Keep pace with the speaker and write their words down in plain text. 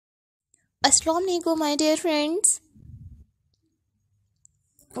Assalamu alaikum, my dear friends.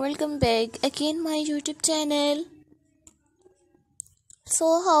 Welcome back again my YouTube channel. So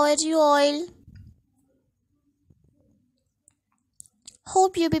how are you all?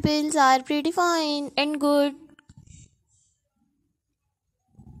 Hope you people are pretty fine and good.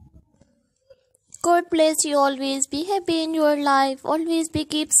 God bless you, always be happy in your life, always be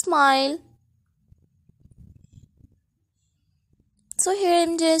keep smile. So here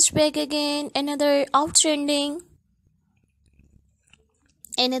I'm just back again, another outstanding,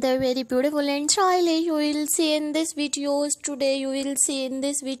 another very beautiful and stylish you will see in this videos. Today you will see in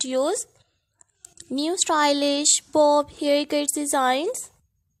this videos new stylish bob haircut designs.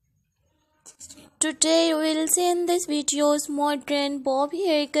 Today you will see in this videos modern bob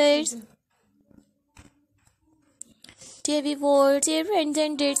haircuts. Dear viewers, dear friends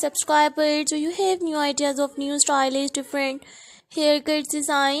and dear subscribers, do you have new ideas of new stylish different haircut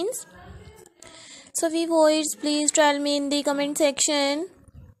designs? So viewers, please tell me in the comment section.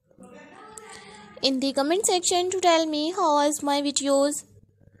 In the comment section to tell me how was my videos.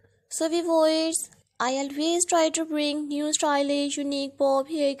 So viewers, I always try to bring new stylish unique bob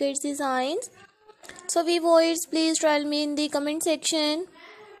haircut designs. So viewers, please tell me in the comment section.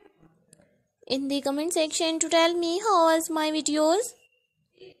 In the comment section to tell me how was my videos.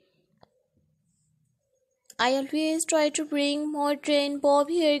 I always try to bring modern bob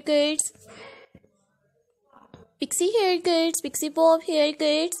haircuts, pixie haircuts, pixie bob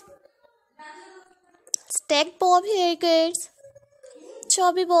haircuts, stacked bob haircuts,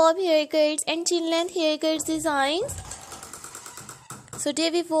 choppy bob haircuts and chin length haircuts designs. So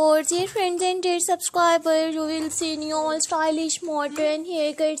dear viewers, dear friends and dear subscribers, you will see new all stylish modern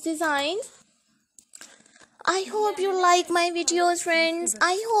haircuts designs. I hope you like my videos, friends.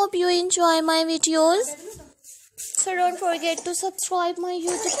 I hope you enjoy my videos. So don't forget to subscribe my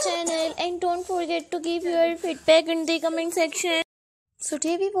YouTube channel and don't forget to give your feedback in the comment section. So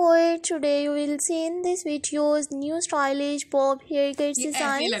dear viewers, today you will see in this videos new stylish bob haircut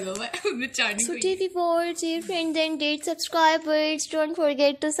design. So dear viewers, dear friends and dear subscribers, don't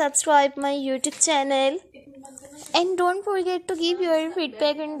forget to subscribe my YouTube channel and don't forget to give your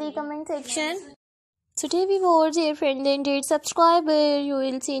feedback in the comment section. So dear viewers, dear friends and dear subscribers, you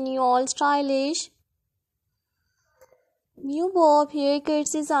will see new all stylish new bob haircut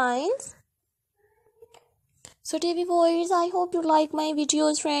designs. So dear viewers, I hope you like my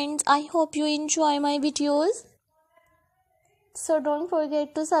videos, friends. I hope you enjoy my videos. So don't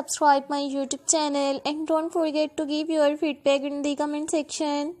forget to subscribe my YouTube channel and don't forget to give your feedback in the comment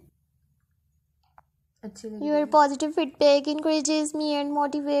section. Your positive feedback encourages me and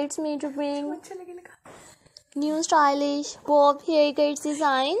motivates me to bring new stylish bob haircut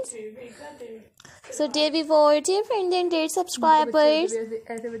designs. So dear viewers, dear friends and dear subscribers,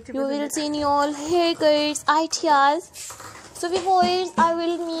 you will see new all haircuts ideas. So viewers, I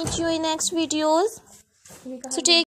will meet you in next videos. So take